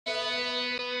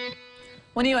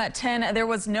When you at 10, there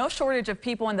was no shortage of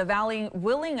people in the valley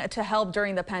willing to help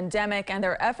during the pandemic, and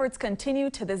their efforts continue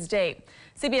to this day.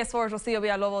 CBS 4's Rocio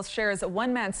Villalobos shares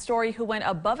one man's story who went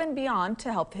above and beyond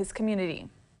to help his community.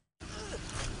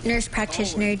 Nurse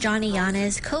practitioner Johnny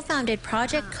Yanez co-founded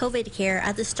Project COVID Care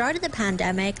at the start of the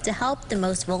pandemic to help the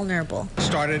most vulnerable.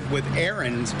 Started with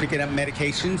errands, picking up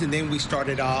medications, and then we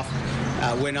started off,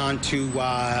 went on to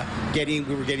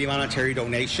we were getting voluntary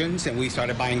donations, and we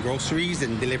started buying groceries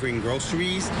and delivering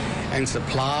groceries and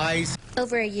supplies.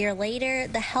 Over a year later,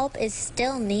 the help is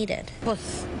still needed.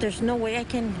 There's no way I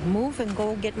can move and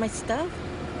go get my stuff.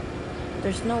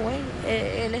 There's no way.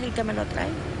 Él es el que me lo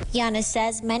trae. Yanez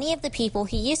says many of the people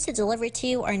he used to deliver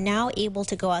to are now able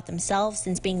to go out themselves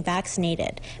since being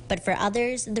vaccinated. But for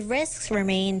others, the risks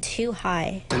remain too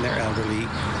high. And they're elderly,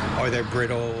 or they're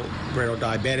brittle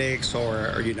diabetics,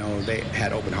 or they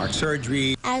had open heart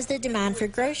surgery. As the demand for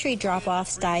grocery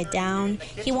drop-offs died down,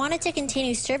 he wanted to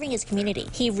continue serving his community.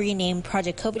 He renamed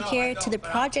Project COVID Care to the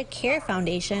Project Care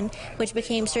Foundation, which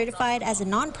became certified as a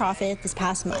nonprofit this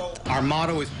past month. Our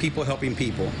motto is people helping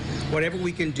people. Whatever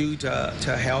we can do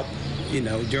to help,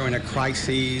 during a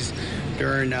crisis,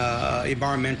 during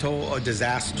environmental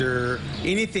disaster,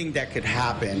 anything that could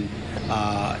happen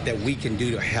that we can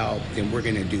do to help, then we're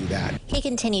going to do that. He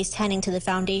continues tending to the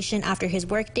foundation after his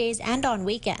work days and on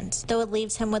weekends. Though it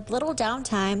leaves him with little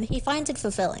downtime, he finds it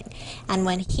fulfilling. And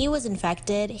when he was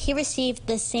infected, he received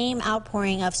the same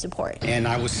outpouring of support. And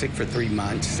I was sick for 3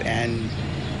 months, and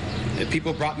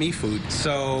people brought me food.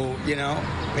 So,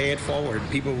 pay it forward.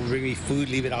 People will bring me food,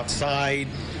 leave it outside,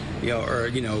 or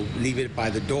leave it by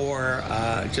the door,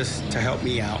 just to help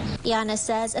me out. Yanez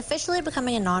says officially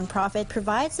becoming a nonprofit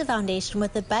provides the foundation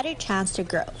with a better chance to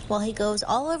grow. While he goes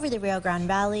all over the Rio Grande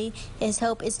Valley, his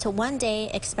hope is to one day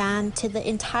expand to the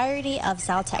entirety of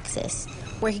South Texas.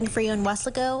 Working for you in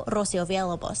Weslaco, Rocio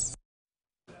Villalobos.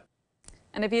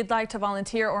 And if you'd like to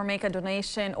volunteer or make a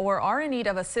donation or are in need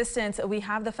of assistance, we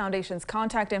have the foundation's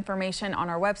contact information on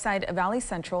our website,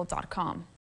 valleycentral.com.